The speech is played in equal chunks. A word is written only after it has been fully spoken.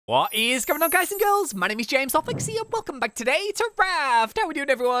What is going on, guys and girls? My name is James, ThnxCya. Welcome back today to Raft. How are we doing,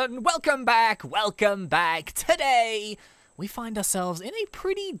 everyone? Welcome back. Welcome back. Today, we find ourselves in a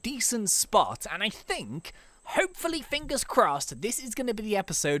pretty decent spot, and I think, hopefully, fingers crossed, this is going to be the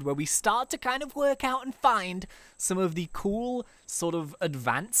episode where we start to kind of work out and find some of the cool, sort of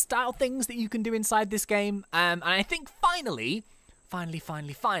advanced style things that you can do inside this game. And I think finally,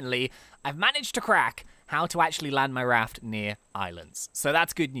 I've managed to crack how to actually land my raft near islands. So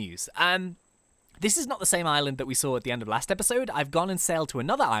that's good news. This is not the same island that we saw at the end of last episode. I've gone and sailed to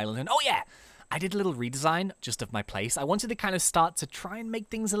another island, and oh yeah, I did a little redesign just of my place. I wanted to kind of start to try and make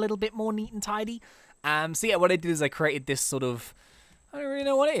things a little bit more neat and tidy. So yeah, what I did is I created this sort of, I don't really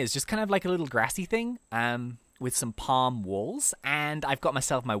know what it is, just kind of like a little grassy thing, with some palm walls, and I've got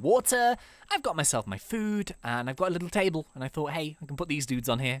myself my water, I've got myself my food, and I've got a little table, and I thought, hey, I can put these dudes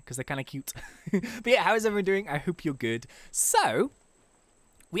on here, because they're kind of cute. But yeah, how is everyone doing? I hope you're good. So,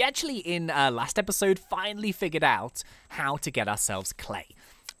 we actually, in last episode, finally figured out how to get ourselves clay,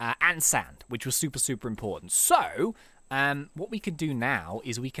 and sand, which was super, super important. So, what we can do now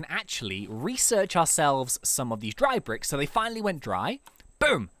is we can actually research ourselves some of these dry bricks, so they finally went dry.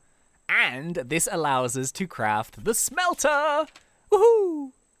 Boom! And this allows us to craft the smelter!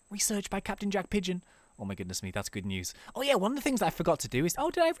 Woohoo! Research by Captain Jack Pigeon. Oh my goodness me, that's good news. Oh yeah, one of the things I forgot to do is...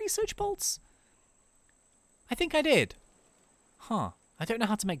 Oh, did I research bolts? I think I did. Huh. I don't know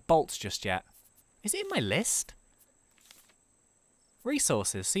how to make bolts just yet. Is it in my list?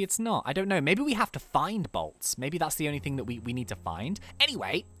 Resources. See, it's not. I don't know. Maybe we have to find bolts. Maybe that's the only thing that we need to find.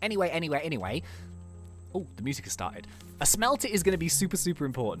 Anyway. Oh, the music has started. A smelter is going to be super, super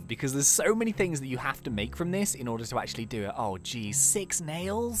important because there's so many things that you have to make from this in order to actually do it. Oh, geez. 6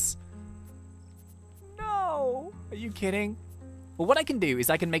 nails? No. Are you kidding? Well, what I can do is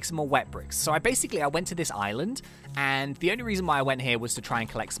I can make some more wet bricks. So I went to this island, and the only reason why I went here was to try and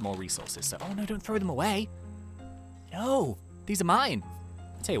collect some more resources. So, oh no, don't throw them away. No, these are mine.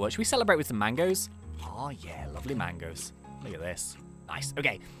 I'll tell you what, should we celebrate with some mangoes? Oh yeah, lovely mangoes. Look at this. Nice.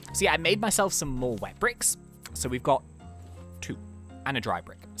 Okay, so yeah, I made myself some more wet bricks. So we've got 2 and a dry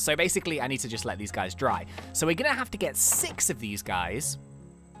brick. So basically, I need to just let these guys dry. So we're going to have to get 6 of these guys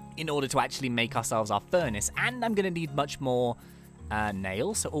in order to actually make ourselves our furnace. And I'm going to need much more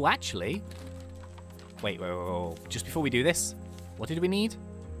nails. So, oh, actually, wait. Just before we do this, what did we need?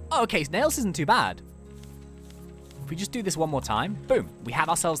 Oh, okay, nails isn't too bad. If we just do this one more time, boom, we have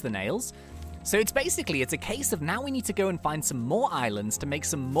ourselves the nails. So it's a case of now we need to go and find some more islands to make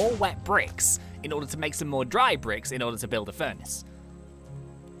some more wet bricks in order to make some more dry bricks in order to build a furnace.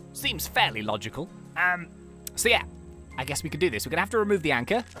 Seems fairly logical. So yeah, I guess we could do this. We're gonna have to remove the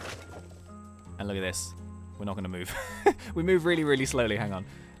anchor. And look at this. We're not gonna move. We move really, really slowly. Hang on.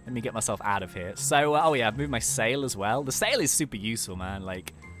 Let me get myself out of here. So, oh yeah, I've moved my sail as well. The sail is super useful, man.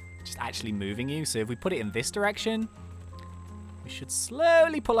 Like, just actually moving you. So if we put it in this direction, we should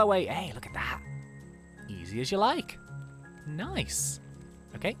slowly pull our way. Hey, look at that. Easy as you like. Nice.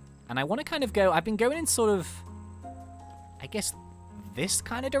 Okay, and I want to kind of go... I've been going in sort of, I guess, this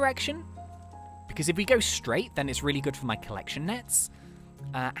kind of direction. Because if we go straight, then it's really good for my collection nets.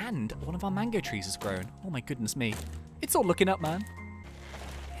 And one of our mango trees has grown. Oh my goodness me. It's all looking up, man.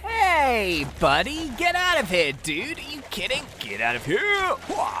 Hey, buddy. Get out of here, dude. Are you kidding? Get out of here.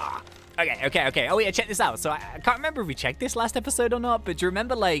 Wah. Okay. Oh, yeah, check this out. So, I can't remember if we checked this last episode or not, but do you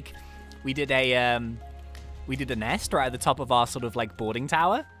remember, like, we did a nest right at the top of our sort of, like, boarding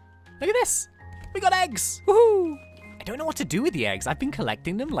tower? Look at this. We got eggs. Woohoo! I don't know what to do with the eggs. I've been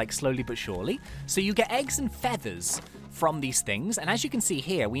collecting them, like, slowly but surely. So, you get eggs and feathers from these things, and as you can see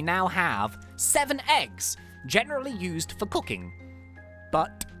here, we now have 7 eggs, generally used for cooking.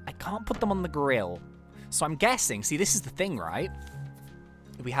 But I can't put them on the grill. So, I'm guessing, see, this is the thing, right?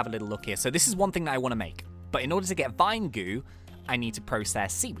 We have a little look here. So this is one thing that I want to make. But in order to get vine goo, I need to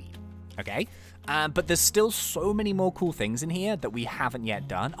process seaweed. Okay? But there's still so many more cool things in here that we haven't yet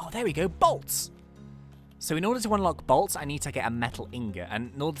done. Oh, there we go. Bolts. So in order to unlock bolts, I need to get a metal ingot.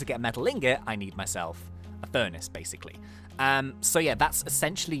 And in order to get a metal ingot, I need myself a furnace, basically. So yeah, that's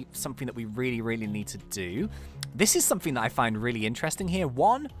essentially something that we really, really need to do. This is something that I find really interesting here.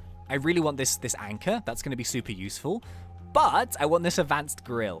 One, I really want this anchor. That's going to be super useful. But I want this advanced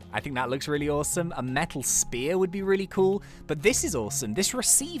grill. I think that looks really awesome. A metal spear would be really cool. But this is awesome. This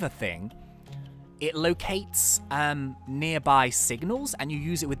receiver thing, it locates nearby signals, and you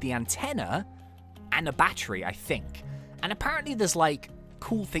use it with the antenna and a battery, I think. And apparently there's, like,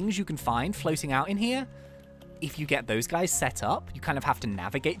 cool things you can find floating out in here. If you get those guys set up, you kind of have to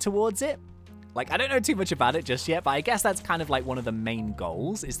navigate towards it. Like, I don't know too much about it just yet, but I guess that's kind of like one of the main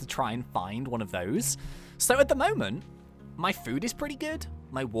goals, is to try and find one of those. So at the moment, my food is pretty good.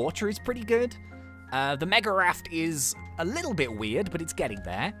 My water is pretty good. The mega raft is a little bit weird, but it's getting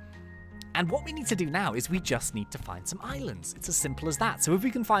there. And what we need to do now is we just need to find some islands. It's as simple as that. So if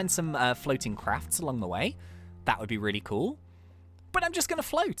we can find some floating crafts along the way, that would be really cool. But I'm just going to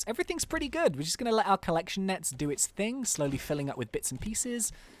float. Everything's pretty good. We're just going to let our collection nets do its thing, slowly filling up with bits and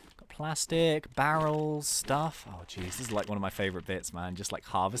pieces. Got plastic, barrels, stuff. Oh, jeez, this is like one of my favorite bits, man. Just like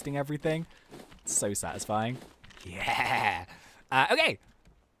harvesting everything. It's so satisfying. Yeah. Okay.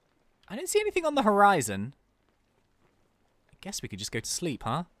 I don't see anything on the horizon. I guess we could just go to sleep,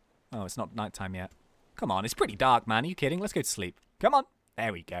 huh? Oh, it's not nighttime yet. Come on, it's pretty dark, man. Are you kidding? Let's go to sleep. Come on.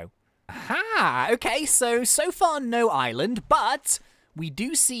 There we go. Aha! Okay, so far no island, but we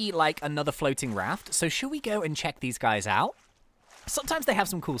do see, like, another floating raft. So should we go and check these guys out? Sometimes they have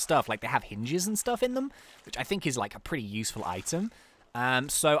some cool stuff, like they have hinges and stuff in them, which I think is, like, a pretty useful item.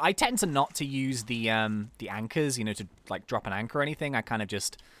 So I tend to not to use the anchors, you know, to, like, drop an anchor or anything. I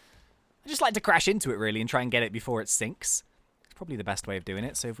just like to crash into it, really, and try and get it before it sinks. It's probably the best way of doing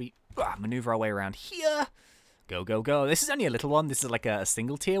it. So if we maneuver our way around here... Go, go, go. This is only a little one. This is like a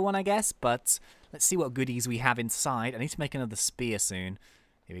single tier one, I guess. But let's see what goodies we have inside. I need to make another spear soon.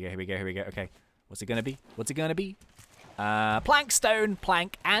 Here we go, here we go, here we go. Okay, what's it going to be? What's it going to be? Plank, stone,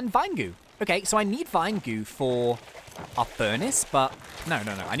 plank, and vine goo. Okay, so I need vine goo for our furnace, but... No.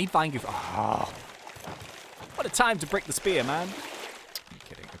 I need vine goo for... Oh, what a time to break the spear, man. I'm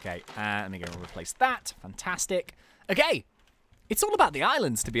kidding. Okay, let me go and replace that. Fantastic. Okay, it's all about the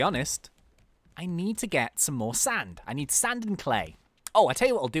islands, to be honest. I need to get some more sand. I need sand and clay. Oh, I tell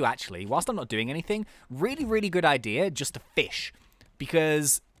you what I'll do, actually. Whilst I'm not doing anything, really, really good idea just to fish.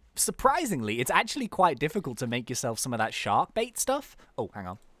 Because, surprisingly, it's actually quite difficult to make yourself some of that shark bait stuff. Oh, hang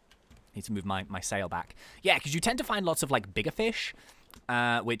on. Need to move my sail back. Yeah, because you tend to find lots of, like, bigger fish,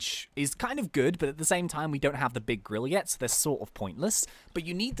 which is kind of good, but at the same time, we don't have the big grill yet, so they're sort of pointless. But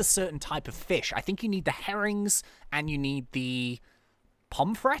you need the certain type of fish. I think you need the herrings, and you need the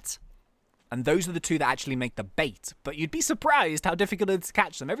pomfret. And those are the two that actually make the bait. But you'd be surprised how difficult it is to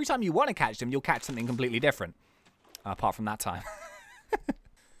catch them. Every time you want to catch them, you'll catch something completely different. Apart from that time.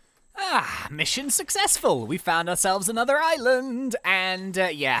 Mission successful. We found ourselves another island. And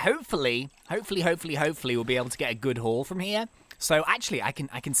yeah, hopefully, we'll be able to get a good haul from here. So actually, I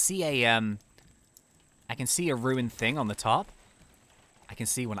can see a ruined thing on the top. I can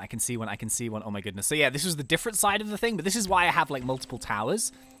see one. Oh my goodness. So yeah, this was the different side of the thing, but this is why I have like multiple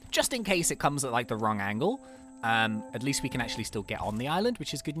towers. Just in case it comes at, like, the wrong angle. At least we can actually still get on the island,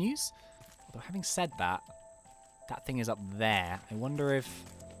 which is good news. Although, having said that, that thing is up there. I wonder if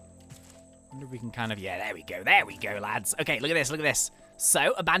we can kind of... Yeah, there we go, lads. Okay, look at this.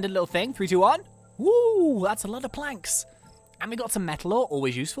 So, abandoned little thing. 3, 2, 1. Woo, that's a lot of planks. And we got some metal ore,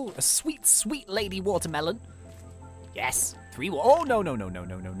 always useful. A sweet, sweet lady watermelon. Yes. 3... Oh, no.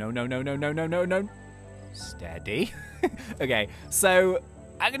 Steady. Okay, so...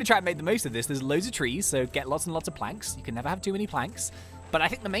 I'm going to try and make the most of this. There's loads of trees, so get lots and lots of planks. You can never have too many planks. But I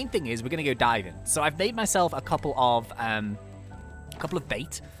think the main thing is we're going to go diving. So I've made myself a couple of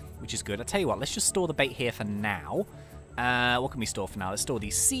bait, which is good. I'll tell you what, let's just store the bait here for now. What can we store for now? Let's store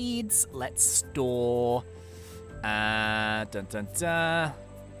these seeds. Let's store... Actually,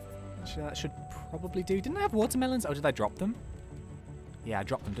 that should probably do. Didn't I have watermelons? Oh, did I drop them? Yeah, I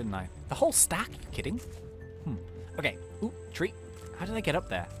dropped them, didn't I? The whole stack? Are you kidding? Okay. Ooh, tree. How did I get up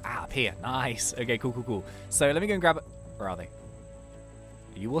there? Ah, up here. Nice. Okay, cool. So let me go and grab it. Where are they?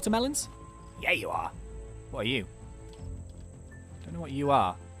 Are you watermelons? Yeah, you are. What are you? Don't know what you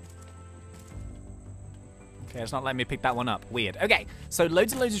are. Okay, it's not letting me pick that one up. Weird. Okay, so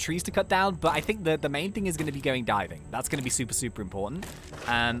loads and loads of trees to cut down, but I think the main thing is going to be going diving. That's going to be super, super important.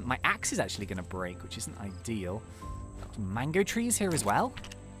 My axe is actually going to break, which isn't ideal. Got some mango trees here as well.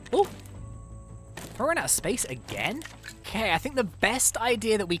 Oh! We're running out of space again? Okay, I think the best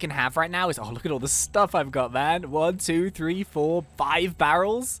idea that we can have right now is... Oh, look at all the stuff I've got, man. 1, 2, 3, 4, 5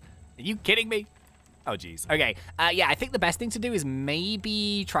 barrels. Are you kidding me? Oh, geez. Okay, yeah, I think the best thing to do is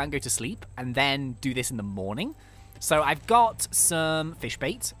maybe try and go to sleep and then do this in the morning. So I've got some fish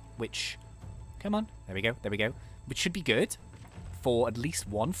bait, which... Come on. There we go. Which should be good for at least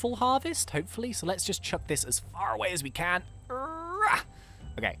one full harvest, hopefully. So let's just chuck this as far away as we can.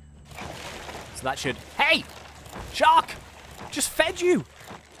 Okay. So that should... Hey! Shark! Just fed you!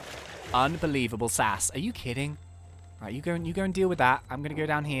 Unbelievable sass. Are you kidding? Right, you go and deal with that. I'm going to go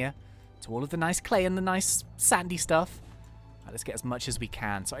down here to all of the nice clay and the nice sandy stuff. Right, let's get as much as we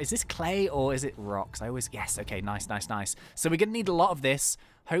can. So is this clay or is it rocks? Yes, okay, nice. So we're going to need a lot of this.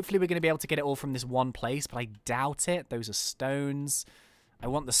 Hopefully we're going to be able to get it all from this one place, but I doubt it. Those are stones. I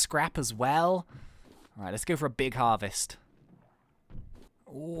want the scrap as well. All right, let's go for a big harvest.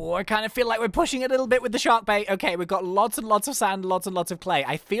 Oh, I kind of feel like we're pushing it a little bit with the shark bait. Okay, we've got lots and lots of sand, lots and lots of clay.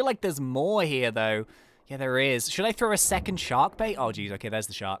 I feel like there's more here, though. Yeah, there is. Should I throw a second shark bait? Oh, geez. Okay, there's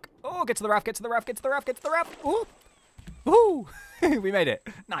the shark. Oh, get to the raft, get to the raft, get to the raft, get to the raft. Ooh. Ooh. We made it.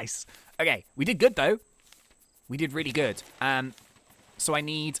 Nice. Okay, we did good, though. We did really good. So I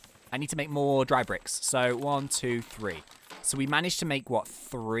need to make more dry bricks. So 1, 2, 3. So we managed to make, what,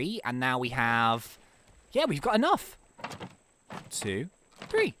 3? And now we have... Yeah, we've got enough. 2,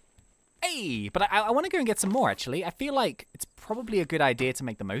 3. Hey! But I want to go and get some more, actually. I feel like it's probably a good idea to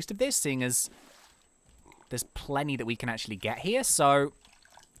make the most of this, seeing as there's plenty that we can actually get here. So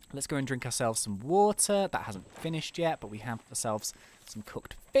let's go and drink ourselves some water. That hasn't finished yet, but we have ourselves some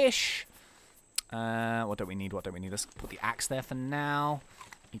cooked fish. What don't we need? What don't we need? Let's put the axe there for now.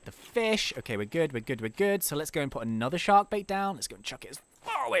 Eat the fish. Okay, we're good, we're good, we're good. So let's go and put another shark bait down. Let's go and chuck it as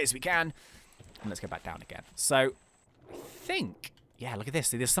far away as we can. And let's go back down again. So I think... Yeah, look at this.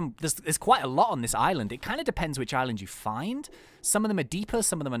 There's quite a lot on this island. It kind of depends which island you find. Some of them are deeper,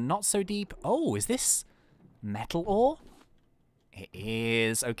 some of them are not so deep. Oh, is this metal ore? It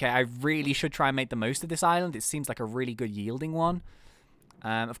is. Okay, I really should try and make the most of this island. It seems like a really good yielding one.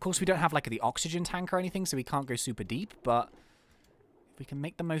 Of course, we don't have like the oxygen tank or anything, so we can't go super deep, but if we can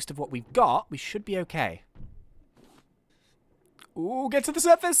make the most of what we've got, we should be okay. Ooh, get to the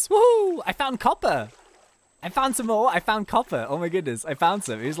surface! Woohoo! I found copper! I found some more. I found copper. Oh my goodness, I found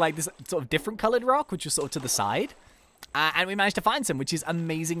some. It was like this sort of different colored rock, which was sort of to the side. And we managed to find some, which is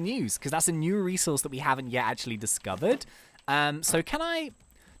amazing news, because that's a new resource that we haven't yet actually discovered. So do I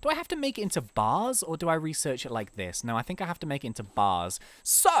have to make it into bars, or do I research it like this? No, I think I have to make it into bars.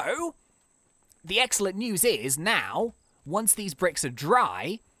 So, the excellent news is now, once these bricks are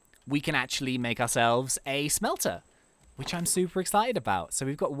dry, we can actually make ourselves a smelter, which I'm super excited about. So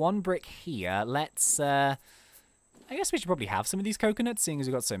we've got one brick here. Let's, I guess we should probably have some of these coconuts, seeing as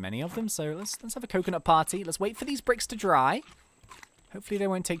we've got so many of them. So let's have a coconut party. Let's wait for these bricks to dry. Hopefully they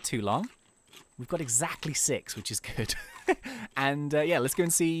won't take too long. We've got exactly 6, which is good. And yeah, let's go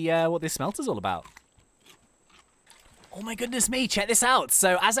and see what this smelter's all about. Oh my goodness me, check this out.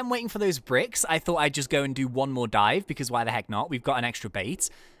 So as I'm waiting for those bricks, I thought I'd just go and do one more dive, because why the heck not? We've got an extra bait.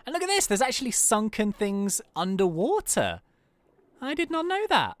 And look at this, there's actually sunken things underwater. I did not know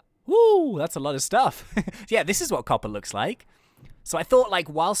that. Woo, that's a lot of stuff. Yeah, this is what copper looks like. So I thought, like,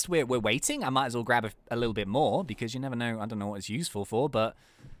 whilst we're waiting, I might as well grab a little bit more, because you never know, I don't know what it's useful for, but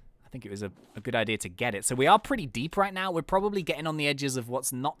I think it was a good idea to get it. So we are pretty deep right now. We're probably getting on the edges of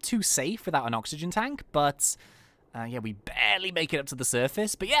what's not too safe without an oxygen tank, but... yeah, we barely make it up to the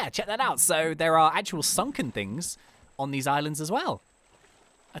surface. But yeah, check that out. So there are actual sunken things on these islands as well.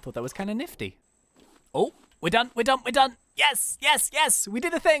 I thought that was kind of nifty. Oh, we're done, we're done, we're done. Yes, yes, yes, we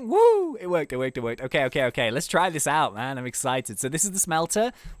did a thing. Woo, it worked, it worked, it worked. Okay, okay, okay, let's try this out, man. I'm excited. So this is the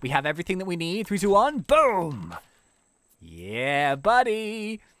smelter. We have everything that we need. 3, 2, 1, boom. Yeah,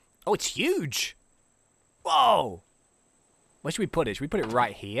 buddy. Oh, it's huge. Whoa. Where should we put it? Should we put it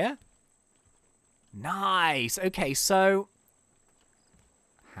right here? Nice. Okay, so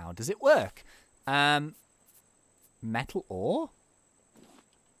how does it work? Metal ore?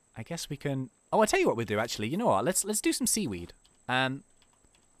 I guess we can... Oh, I'll tell you what we'll do, actually. You know what? Let's do some seaweed. So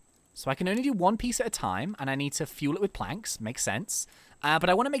I can only do one piece at a time, and I need to fuel it with planks. Makes sense. But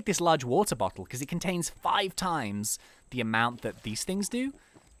I want to make this large water bottle, because it contains 5 times the amount that these things do.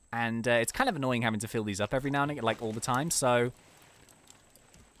 And it's kind of annoying having to fill these up every now and again, like all the time, so...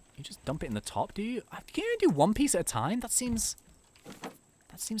 You just dump it in the top, do you? Can you only do one piece at a time? That seems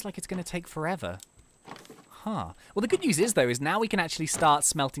like it's going to take forever. Huh. Well, the good news is, though, is now we can actually start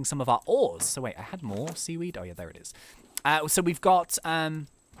smelting some of our ores. So wait, I had more seaweed? Oh, yeah, there it is. So we've got, how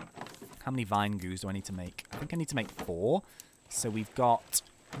many vine goos do I need to make? I think I need to make 4. So we've got,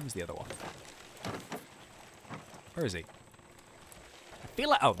 where's the other one? Where is he? I feel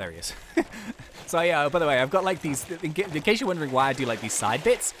like, oh, there he is. So yeah, by the way, I've got like these, in case you're wondering why I do like these side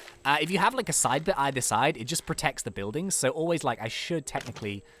bits, if you have like a side bit either side, it just protects the buildings. So always like, I should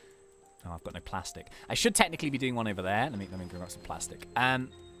technically, oh, I've got no plastic. I should technically be doing one over there. Let me grab some plastic.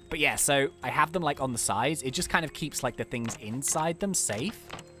 But yeah, so I have them like on the sides. It just kind of keeps like the things inside them safe.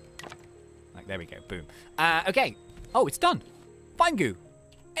 Like, there we go, boom. Okay, oh, it's done. Vine goo.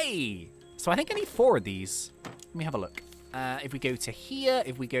 Hey, so I think I need 4 of these. Let me have a look. If we go to here,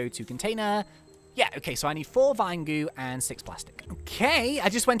 if we go to container, yeah, okay, so I need 4 vine goo and 6 plastic. Okay, I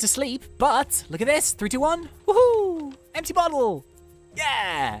just went to sleep, but look at this. 3, 2, 1. Woohoo! Empty bottle.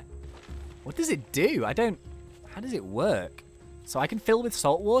 Yeah. What does it do? How does it work? So I can fill with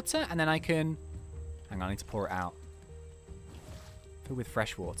salt water, and then I can, hang on, I need to pour it out. Fill with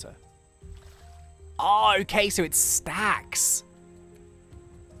fresh water. Oh, okay, so it stacks.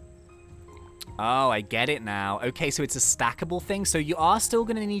 Oh, I get it now. Okay, so it's a stackable thing. So you are still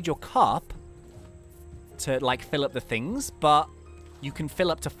going to need your cup to, like, fill up the things, but you can fill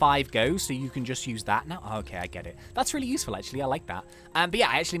up to 5 goes, so you can just use that now. Oh, okay, I get it. That's really useful, actually. I like that. But yeah,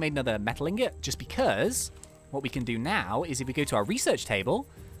 I actually made another metal ingot just because what we can do now is if we go to our research table,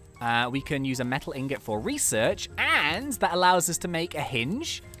 we can use a metal ingot for research, and that allows us to make a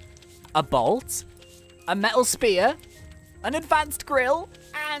hinge, a bolt, a metal spear, an advanced grill,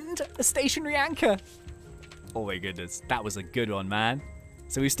 and a stationary anchor. Oh my goodness, that was a good one, man.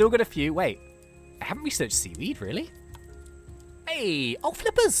 So we've still got a few. Wait, I haven't researched seaweed, really? Hey, oh,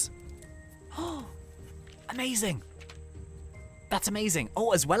 flippers. Oh, amazing. That's amazing.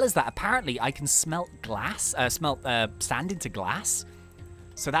 Oh, as well as that, apparently I can smelt glass, sand into glass.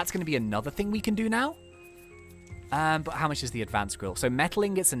 So that's going to be another thing we can do now. But how much is the advanced grill? So metal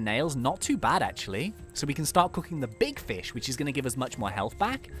ingots and nails, not too bad, actually. So we can start cooking the big fish, which is going to give us much more health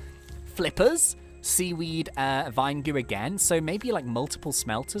back. Flippers, seaweed, vine goo again. So maybe like multiple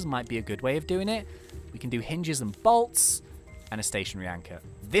smelters might be a good way of doing it. We can do hinges and bolts and a stationary anchor.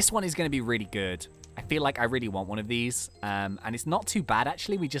 This one is going to be really good. I feel like I really want one of these. And it's not too bad,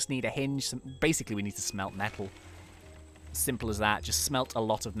 actually. We just need a hinge. Basically, we need to smelt metal. Simple as that. Just smelt a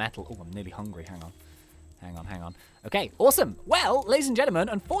lot of metal. Oh, I'm nearly hungry. Hang on. Hang on. Okay, awesome. Well, ladies and gentlemen,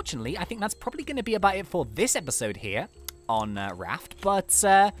 unfortunately, I think that's probably going to be about it for this episode here on Raft. But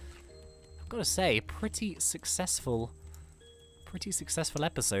I've got to say, pretty successful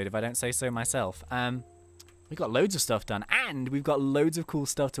episode, if I don't say so myself. We got loads of stuff done, and we've got loads of cool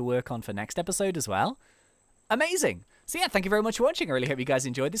stuff to work on for next episode as well. Amazing. So yeah, thank you very much for watching. I really hope you guys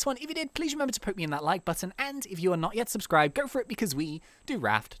enjoyed this one. If you did, please remember to poke me in that like button. And if you are not yet subscribed, go for it, because we do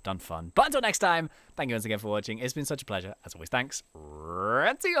Raft done fun. But until next time, thank you once again for watching. It's been such a pleasure. As always, thanks.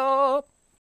 ThnxCya.